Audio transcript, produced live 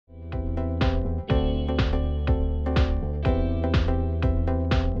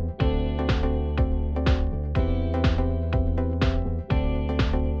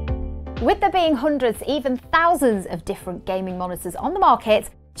With there being hundreds, even thousands of different gaming monitors on the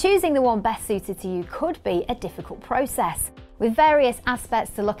market, choosing the one best suited to you could be a difficult process. With various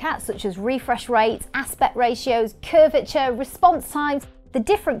aspects to look at, such as refresh rates, aspect ratios, curvature, response times, the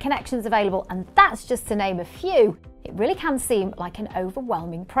different connections available, and that's just to name a few, it really can seem like an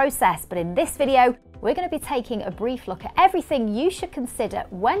overwhelming process. But in this video, we're going to be taking a brief look at everything you should consider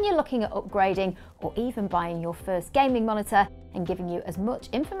when you're looking at upgrading or even buying your first gaming monitor, and giving you as much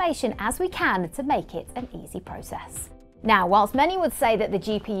information as we can to make it an easy process. Now, whilst many would say that the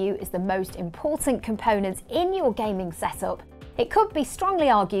GPU is the most important component in your gaming setup, it could be strongly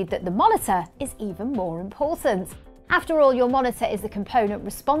argued that the monitor is even more important. After all, your monitor is the component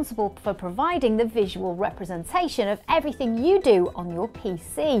responsible for providing the visual representation of everything you do on your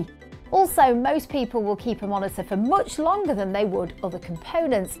PC. Also, most people will keep a monitor for much longer than they would other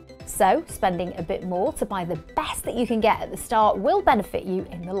components, so spending a bit more to buy the best that you can get at the start will benefit you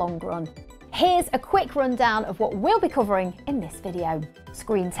in the long run. Here's a quick rundown of what we'll be covering in this video: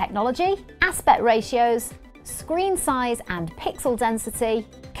 screen technology, aspect ratios, screen size and pixel density,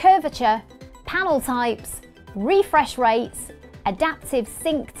 curvature, panel types, refresh rates, adaptive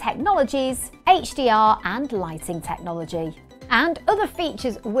sync technologies, HDR and lighting technology. And other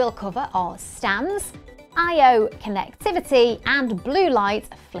features we'll cover are stands, I/O connectivity and blue light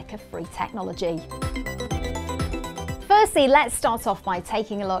flicker-free technology. Firstly, let's start off by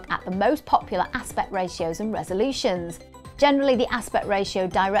taking a look at the most popular aspect ratios and resolutions. Generally, the aspect ratio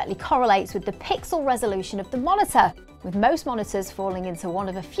directly correlates with the pixel resolution of the monitor, with most monitors falling into one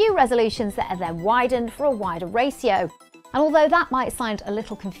of a few resolutions that are then widened for a wider ratio. And although that might sound a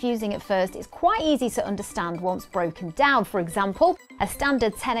little confusing at first, it's quite easy to understand once broken down. For example, a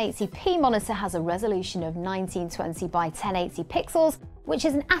standard 1080p monitor has a resolution of 1920 by 1080 pixels, which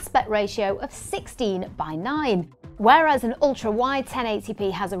is an aspect ratio of 16:9. Whereas an ultra-wide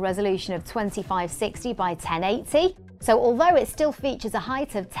 1080p has a resolution of 2560 by 1080. So although it still features a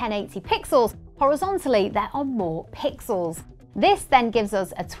height of 1080 pixels, horizontally there are more pixels. This then gives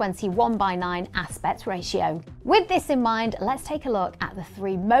us a 21:9 aspect ratio. With this in mind, let's take a look at the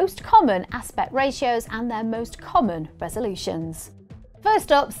three most common aspect ratios and their most common resolutions.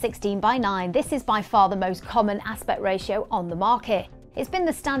 First up, 16:9. This is by far the most common aspect ratio on the market. It's been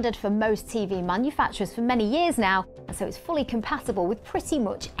the standard for most TV manufacturers for many years now, and so it's fully compatible with pretty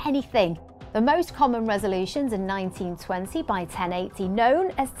much anything. The most common resolutions are 1920 by 1080,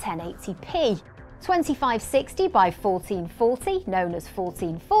 known as 1080p, 2560 by 1440, known as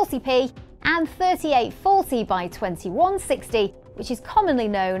 1440p, and 3840 by 2160, which is commonly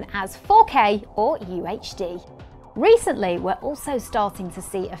known as 4K or UHD. Recently, we're also starting to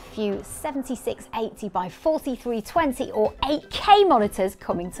see a few 7680 by 4320 or 8K monitors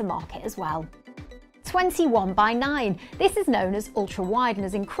coming to market as well. 21:9. This is known as ultra-wide and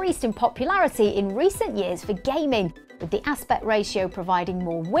has increased in popularity in recent years for gaming. With the aspect ratio providing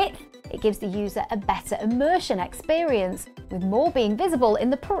more width, it gives the user a better immersion experience, with more being visible in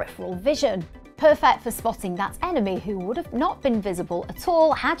the peripheral vision. Perfect for spotting that enemy who would have not been visible at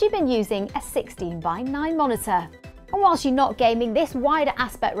all had you been using a 16:9 monitor. And whilst you're not gaming, this wider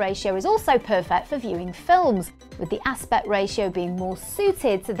aspect ratio is also perfect for viewing films, with the aspect ratio being more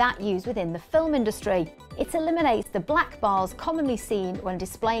suited to that used within the film industry. It eliminates the black bars commonly seen when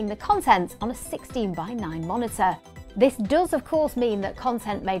displaying the content on a 16:9 monitor. This does of course mean that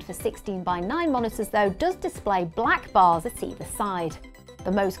content made for 16:9 monitors though does display black bars at either side.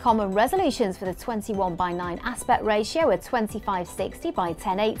 The most common resolutions for the 21:9 aspect ratio are 2560 by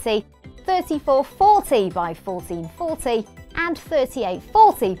 1080, 3440 by 1440 and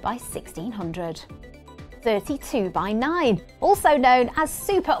 3840 by 1600. 32:9, also known as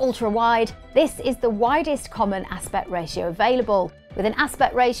super ultra wide. This is the widest common aspect ratio available. With an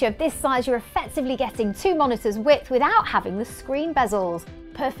aspect ratio of this size, you're effectively getting two monitors' width without having the screen bezels.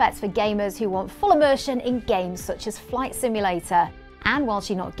 Perfect for gamers who want full immersion in games such as Flight Simulator. And whilst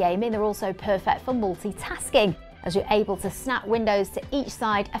you're not gaming, they're also perfect for multitasking, as you're able to snap windows to each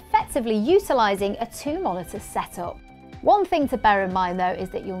side, effectively utilising a two-monitor setup. One thing to bear in mind though is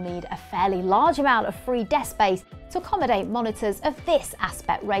that you'll need a fairly large amount of free desk space to accommodate monitors of this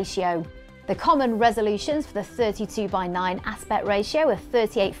aspect ratio. The common resolutions for the 32:9 aspect ratio are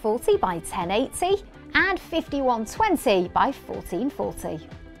 3840 by 1080 and 5120 by 1440.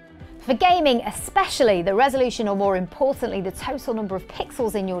 For gaming especially, the resolution, or more importantly the total number of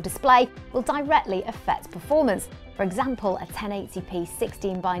pixels in your display, will directly affect performance. For example, a 1080p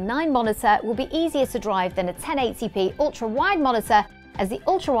 16:9 monitor will be easier to drive than a 1080p ultra-wide monitor, as the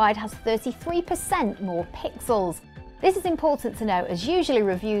ultra-wide has 33% more pixels. This is important to note, as usually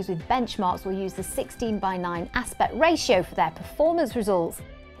reviews with benchmarks will use the 16:9 aspect ratio for their performance results.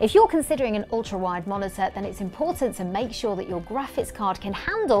 If you're considering an ultra-wide monitor, then it's important to make sure that your graphics card can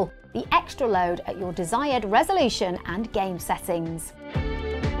handle the extra load at your desired resolution and game settings.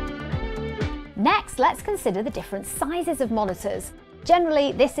 Next, let's consider the different sizes of monitors.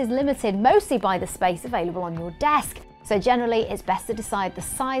 Generally, this is limited mostly by the space available on your desk, so generally it's best to decide the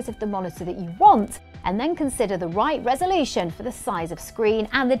size of the monitor that you want and then consider the right resolution for the size of screen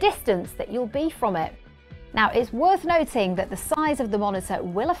and the distance that you'll be from it. Now, it's worth noting that the size of the monitor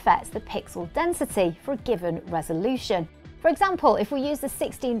will affect the pixel density for a given resolution. For example, if we use the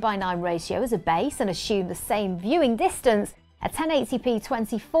 16:9 ratio as a base and assume the same viewing distance, a 1080p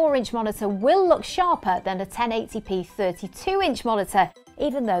 24-inch monitor will look sharper than a 1080p 32-inch monitor,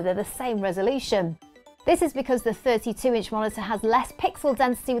 even though they're the same resolution. This is because the 32-inch monitor has less pixel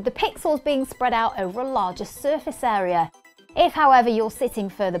density, with the pixels being spread out over a larger surface area. If, however, you're sitting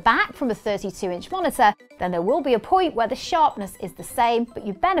further back from a 32-inch monitor, then there will be a point where the sharpness is the same, but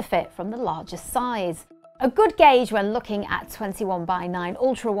you benefit from the larger size. A good gauge when looking at 21:9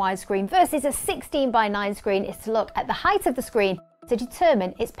 ultra-wide screen versus a 16:9 screen is to look at the height of the screen to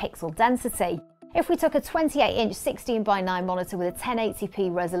determine its pixel density. If we took a 28-inch 16:9 monitor with a 1080p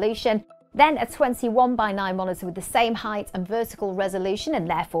resolution, then a 21:9 monitor with the same height and vertical resolution and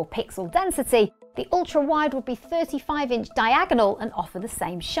therefore pixel density, the ultra-wide would be 35-inch diagonal and offer the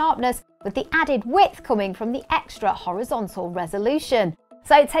same sharpness, with the added width coming from the extra horizontal resolution.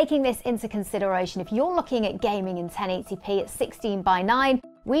 So taking this into consideration, if you're looking at gaming in 1080p at 16:9,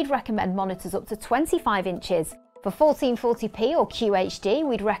 we'd recommend monitors up to 25 inches. For 1440p or QHD,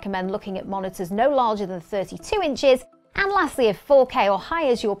 we'd recommend looking at monitors no larger than 32 inches. And lastly, if 4K or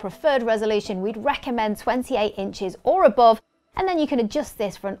higher is your preferred resolution, we'd recommend 28 inches or above, and then you can adjust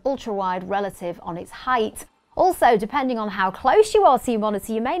this for an ultra-wide relative on its height. Also, depending on how close you are to your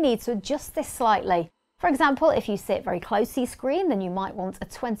monitor, you may need to adjust this slightly. For example, if you sit very close to your screen, then you might want a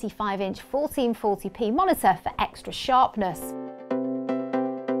 25-inch 1440p monitor for extra sharpness.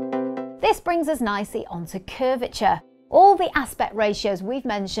 This brings us nicely onto curvature. All the aspect ratios we've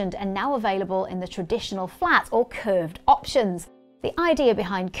mentioned are now available in the traditional flat or curved options. The idea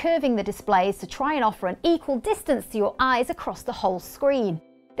behind curving the display is to try and offer an equal distance to your eyes across the whole screen.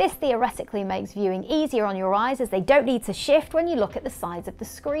 This theoretically makes viewing easier on your eyes, as they don't need to shift when you look at the sides of the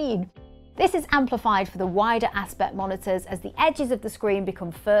screen. This is amplified for the wider aspect monitors as the edges of the screen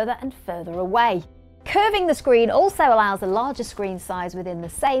become further and further away. Curving the screen also allows a larger screen size within the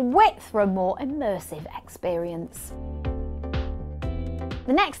same width for a more immersive experience.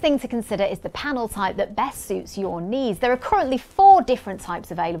 The next thing to consider is the panel type that best suits your needs. There are currently 4 different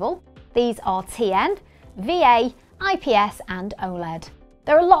types available. These are TN, VA, IPS and OLED.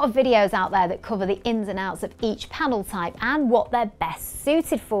 There are a lot of videos out there that cover the ins and outs of each panel type and what they're best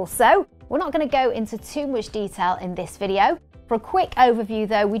suited for, so we're not going to go into too much detail in this video. For a quick overview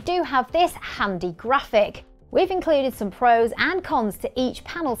though, we do have this handy graphic. We've included some pros and cons to each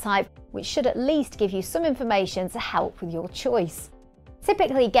panel type, which should at least give you some information to help with your choice.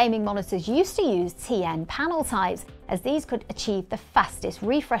 Typically, gaming monitors used to use TN panel types, as these could achieve the fastest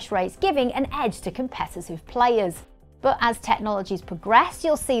refresh rates, giving an edge to competitive players. But as technologies progress,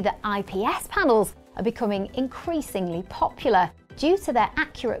 you'll see that IPS panels are becoming increasingly popular due to their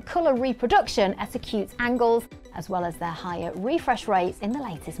accurate colour reproduction at acute angles, as well as their higher refresh rates in the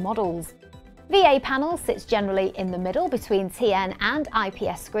latest models. VA panel sits generally in the middle between TN and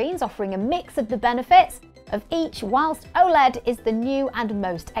IPS screens, offering a mix of the benefits of each, whilst OLED is the new and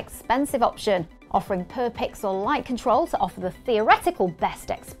most expensive option, offering per pixel light control to offer the theoretical best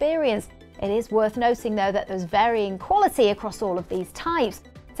experience. It is worth noting though that there's varying quality across all of these types,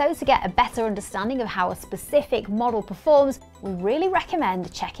 so to get a better understanding of how a specific model performs, we really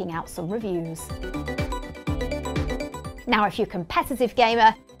recommend checking out some reviews. Now, if you're a competitive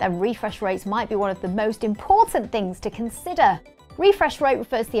gamer, then refresh rates might be one of the most important things to consider. Refresh rate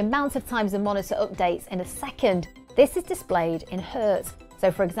refers to the amount of times a monitor updates in a second. This is displayed in Hertz. So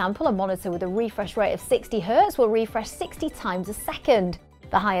for example, a monitor with a refresh rate of 60 Hertz will refresh 60 times a second.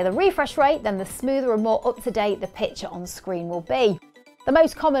 The higher the refresh rate, then the smoother and more up-to-date the picture on screen will be. The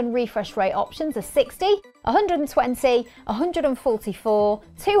most common refresh rate options are 60, 120, 144,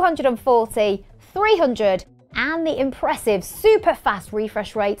 240, 300, and the impressive super fast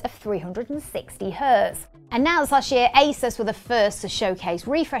refresh rate of 360 Hz. Announced last year, Asus were the first to showcase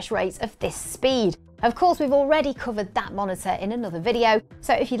refresh rates of this speed. Of course, we've already covered that monitor in another video,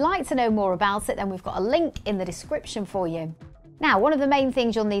 so if you'd like to know more about it, then we've got a link in the description for you. Now, one of the main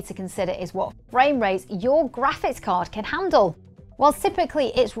things you'll need to consider is what frame rates your graphics card can handle. Whilst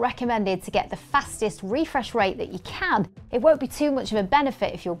typically it's recommended to get the fastest refresh rate that you can, it won't be too much of a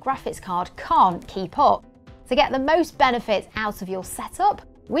benefit if your graphics card can't keep up. To get the most benefit out of your setup,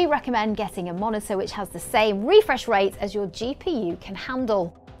 we recommend getting a monitor which has the same refresh rate as your GPU can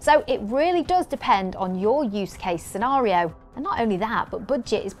handle. So it really does depend on your use case scenario. And not only that, but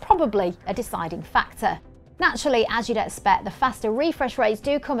budget is probably a deciding factor. Naturally, as you'd expect, the faster refresh rates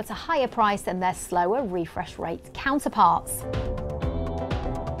do come at a higher price than their slower refresh rate counterparts.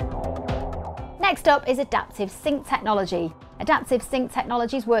 Next up is adaptive sync technology. Adaptive sync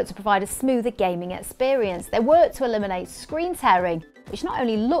technologies work to provide a smoother gaming experience. They work to eliminate screen tearing, which not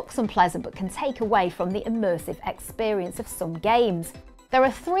only looks unpleasant but can take away from the immersive experience of some games. There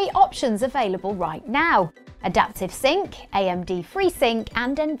are 3 options available right now: Adaptive Sync, AMD FreeSync,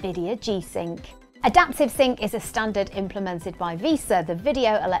 and NVIDIA G-Sync. Adaptive Sync is a standard implemented by VESA, the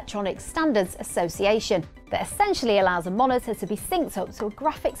Video Electronics Standards Association, that essentially allows a monitor to be synced up to a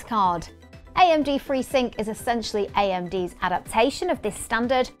graphics card. AMD FreeSync is essentially AMD's adaptation of this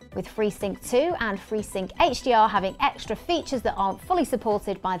standard, with FreeSync 2 and FreeSync HDR having extra features that aren't fully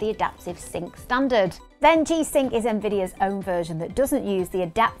supported by the Adaptive Sync standard. Then G-Sync is NVIDIA's own version that doesn't use the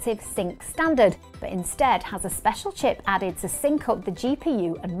Adaptive Sync standard, but instead has a special chip added to sync up the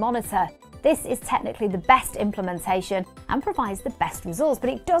GPU and monitor. This is technically the best implementation and provides the best results, but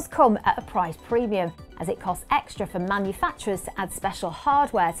it does come at a price premium, as it costs extra for manufacturers to add special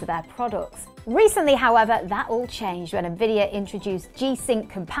hardware to their products. Recently, however, that all changed when NVIDIA introduced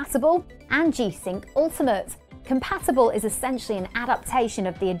G-Sync Compatible and G-Sync Ultimate. Compatible is essentially an adaptation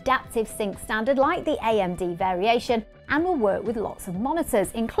of the Adaptive Sync standard like the AMD variation, and will work with lots of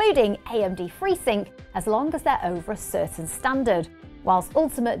monitors, including AMD FreeSync, as long as they're over a certain standard, whilst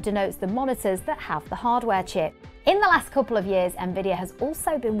Ultimate denotes the monitors that have the hardware chip. In the last couple of years, NVIDIA has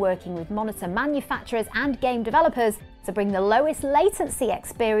also been working with monitor manufacturers and game developers to bring the lowest latency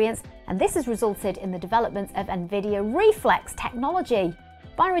experience, and this has resulted in the development of NVIDIA Reflex technology.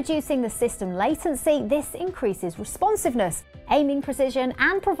 By reducing the system latency, this increases responsiveness, aiming precision,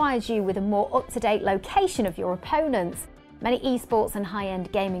 and provides you with a more up-to-date location of your opponents. Many esports and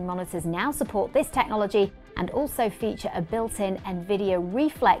high-end gaming monitors now support this technology and also feature a built-in NVIDIA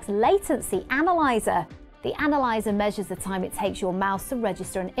Reflex latency analyzer. The analyzer measures the time it takes your mouse to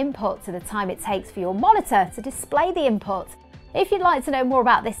register an input to the time it takes for your monitor to display the input. If you'd like to know more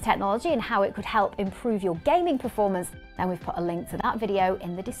about this technology and how it could help improve your gaming performance, then we've put a link to that video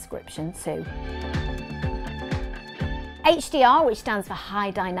in the description too. HDR, which stands for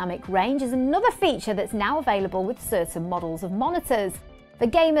High Dynamic Range, is another feature that's now available with certain models of monitors. For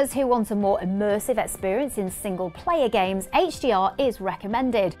gamers who want a more immersive experience in single-player games, HDR is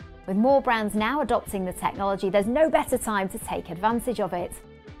recommended. With more brands now adopting the technology, there's no better time to take advantage of it.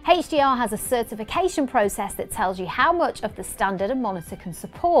 HDR has a certification process that tells you how much of the standard a monitor can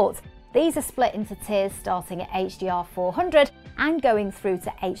support. These are split into tiers starting at HDR 400 and going through to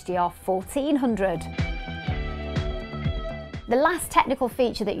HDR 1400. The last technical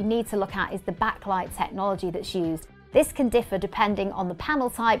feature that you need to look at is the backlight technology that's used. This can differ depending on the panel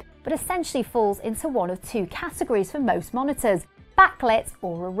type, but essentially falls into one of 2 categories for most monitors: backlit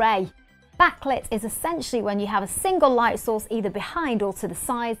or array. Backlit is essentially when you have a single light source either behind or to the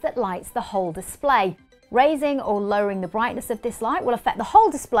sides that lights the whole display. Raising or lowering the brightness of this light will affect the whole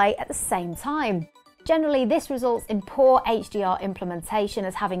display at the same time. Generally, this results in poor HDR implementation,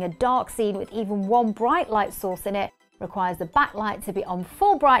 as having a dark scene with even one bright light source in it requires the backlight to be on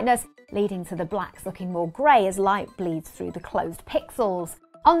full brightness, leading to the blacks looking more grey as light bleeds through the closed pixels.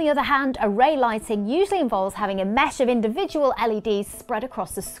 On the other hand, array lighting usually involves having a mesh of individual LEDs spread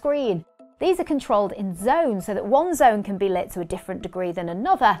across the screen. These are controlled in zones so that one zone can be lit to a different degree than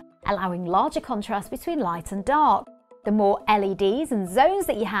another, allowing larger contrast between light and dark. The more LEDs and zones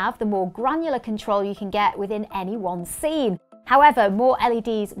that you have, the more granular control you can get within any one scene. However, more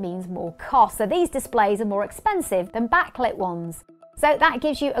LEDs means more cost, so these displays are more expensive than backlit ones. So that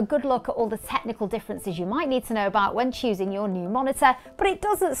gives you a good look at all the technical differences you might need to know about when choosing your new monitor, but it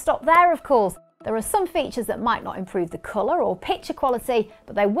doesn't stop there, of course. There are some features that might not improve the colour or picture quality,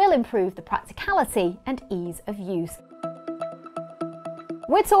 but they will improve the practicality and ease of use.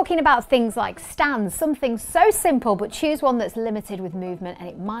 We're talking about things like stands, something so simple, but choose one that's limited with movement and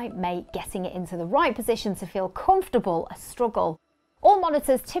it might make getting it into the right position to feel comfortable a struggle. All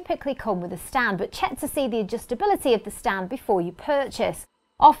monitors typically come with a stand, but check to see the adjustability of the stand before you purchase.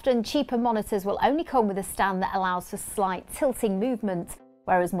 Often cheaper monitors will only come with a stand that allows for slight tilting movement,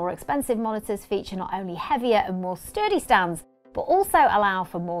 whereas more expensive monitors feature not only heavier and more sturdy stands, but also allow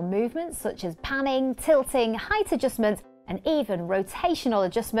for more movements such as panning, tilting, height adjustment, and even rotational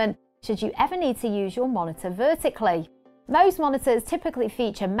adjustment should you ever need to use your monitor vertically. Most monitors typically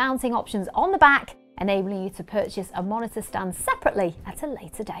feature mounting options on the back, enabling you to purchase a monitor stand separately at a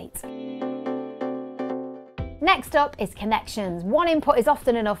later date. Next up is connections. One input is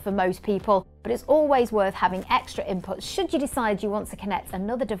often enough for most people, but it's always worth having extra inputs should you decide you want to connect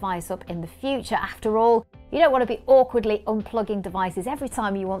another device up in the future. After all, you don't want to be awkwardly unplugging devices every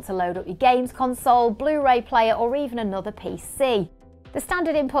time you want to load up your games console, Blu-ray player, or even another PC. The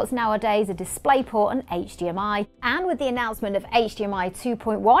standard inputs nowadays are DisplayPort and HDMI, and with the announcement of HDMI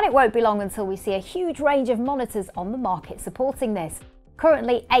 2.1, it won't be long until we see a huge range of monitors on the market supporting this.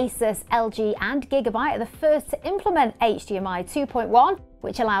 Currently, Asus, LG and Gigabyte are the first to implement HDMI 2.1,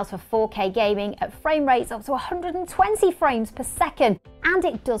 which allows for 4K gaming at frame rates up to 120 frames per second, and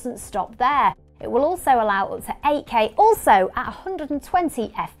it doesn't stop there. It will also allow up to 8K, also at 120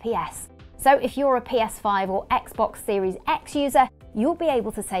 FPS. So if you're a PS5 or Xbox Series X user, you'll be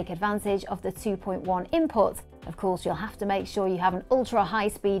able to take advantage of the 2.1 input. Of course, you'll have to make sure you have an ultra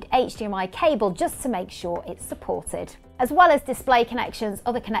high-speed HDMI cable just to make sure it's supported. As well as display connections,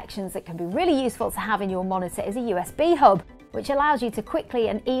 other connections that can be really useful to have in your monitor is a USB hub, which allows you to quickly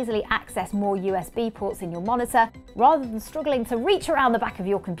and easily access more USB ports in your monitor, rather than struggling to reach around the back of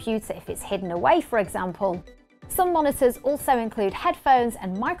your computer if it's hidden away, for example. Some monitors also include headphones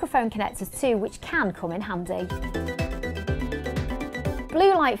and microphone connectors too, which can come in handy.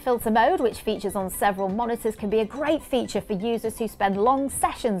 Blue light filter mode, which features on several monitors, can be a great feature for users who spend long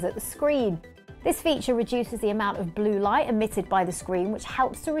sessions at the screen. This feature reduces the amount of blue light emitted by the screen, which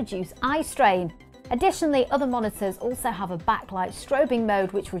helps to reduce eye strain. Additionally, other monitors also have a backlight strobing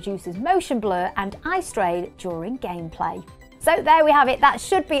mode, which reduces motion blur and eye strain during gameplay. So there we have it. That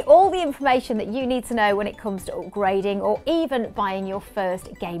should be all the information that you need to know when it comes to upgrading or even buying your first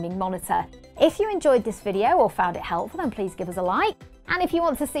gaming monitor. If you enjoyed this video or found it helpful, then please give us a like. And if you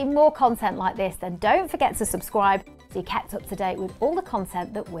want to see more content like this, then don't forget to subscribe so you're kept up to date with all the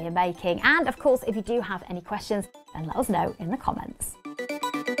content that we're making. And of course, if you do have any questions, then let us know in the comments.